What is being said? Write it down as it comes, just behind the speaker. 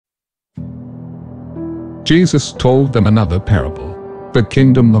Jesus told them another parable. The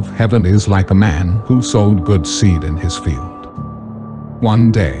kingdom of heaven is like a man who sowed good seed in his field.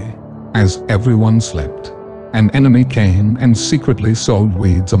 One day, as everyone slept, an enemy came and secretly sowed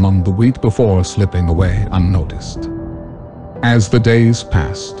weeds among the wheat before slipping away unnoticed. As the days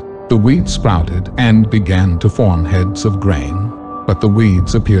passed, the wheat sprouted and began to form heads of grain, but the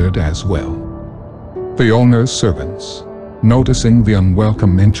weeds appeared as well. The owner's servants, noticing the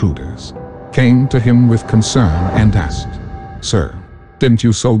unwelcome intruders, came to him with concern and asked, "Sir, didn't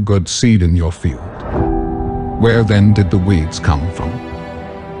you sow good seed in your field? Where then did the weeds come from?"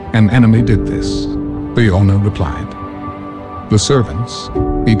 "An enemy did this," the owner replied. The servants,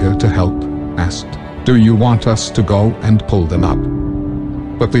 eager to help, asked, "Do you want us to go and pull them up?"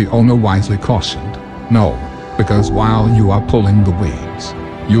 But the owner wisely cautioned, "No, because while you are pulling the weeds,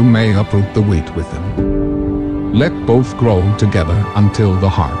 you may uproot the wheat with them. Let both grow together until the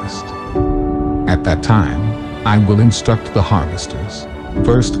harvest. At that time, I will instruct the harvesters.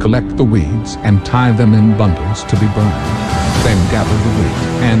 First collect the weeds and tie them in bundles to be burned. Then gather the wheat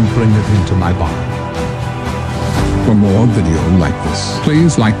and bring it into my barn." For more video like this,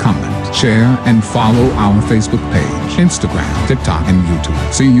 please like, comment, share, and follow our Facebook page, Instagram, TikTok, and YouTube.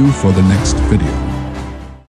 See you for the next video.